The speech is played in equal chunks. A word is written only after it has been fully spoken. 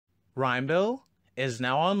RhymBil is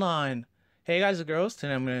now online. Hey guys and girls,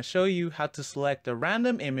 today I'm going to show you how to select a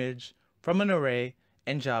random image from an array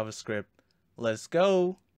in JavaScript. Let's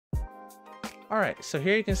go! Alright, so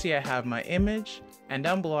here you can see I have my image, and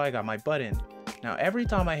down below I got my button. Now every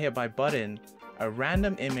time I hit my button, a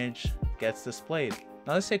random image gets displayed.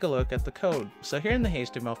 Now let's take a look at the code. So here in the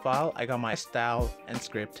HTML file, I got my style and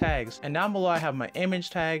script tags. And down below I have my image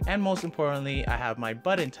tag, and most importantly, I have my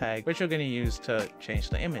button tag, which we're going to use to change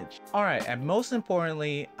the image. Alright, and most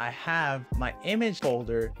importantly, I have my image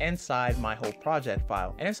folder inside my whole project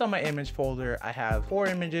file. And inside my image folder, I have 4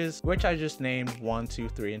 images, which I just named 1, 2,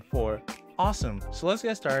 3, and 4. Awesome, so let's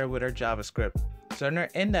get started with our JavaScript. So in our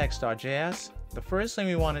index.js, the first thing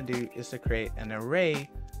we want to do is to create an array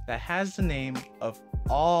that has the name of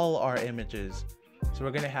all our images. So we're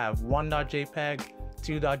going to have 1.jpg,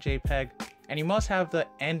 2.jpg, and you must have the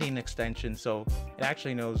ending extension so it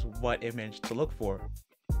actually knows what image to look for.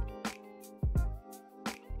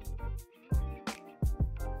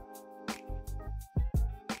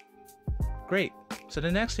 Great. So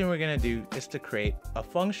the next thing we're going to do is to create a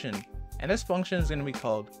function, and this function is going to be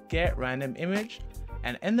called getRandomImage,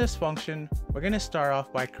 and in this function we're going to start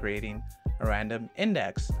off by creating a random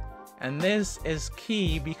index. And this is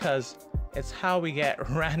key because it's how we get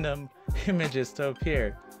random images to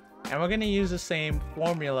appear. And we're going to use the same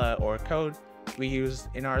formula or code we used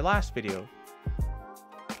in our last video.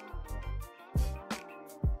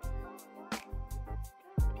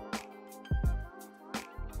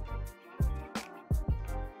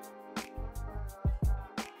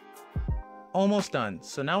 Almost done.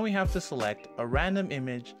 So now we have to select a random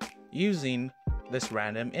image using this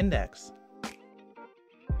random index.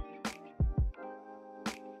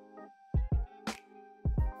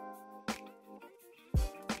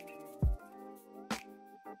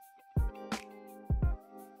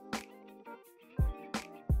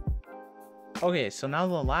 Okay, so now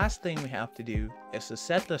the last thing we have to do is to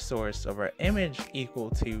set the source of our image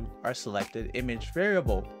equal to our selected image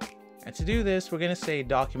variable. And to do this, we're going to say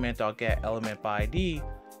document.getElementById,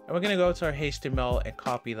 and we're going to go to our HTML and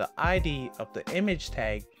copy the ID of the image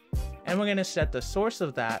tag, and we're going to set the source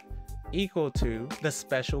of that equal to the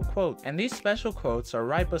special quote. And these special quotes are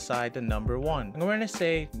right beside the number 1. And we're going to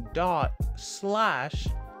say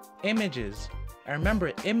 ./images. And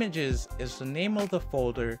remember, images is the name of the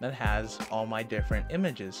folder that has all my different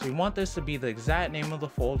images. So we want this to be the exact name of the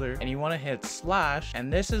folder, and you want to hit /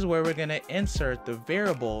 and this is where we're going to insert the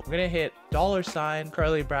variable. We're going to hit $,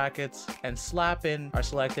 curly brackets, and slap in our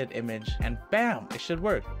selected image, and bam, it should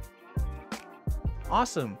work.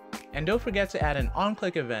 Awesome. And don't forget to add an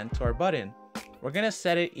onClick event to our button. We're going to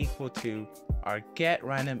set it equal to our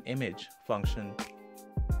getRandomImage function.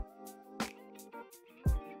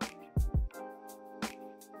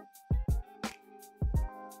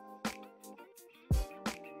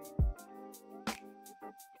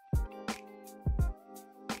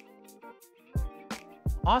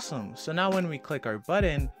 Awesome, so now when we click our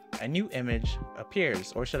button, a new image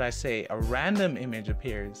appears, or should I say a random image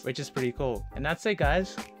appears, which is pretty cool. And that's it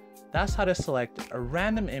guys. That's how to select a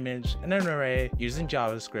random image in an array using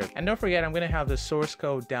JavaScript. And don't forget, I'm going to have the source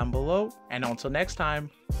code down below. And until next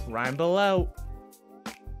time, RhymBil out.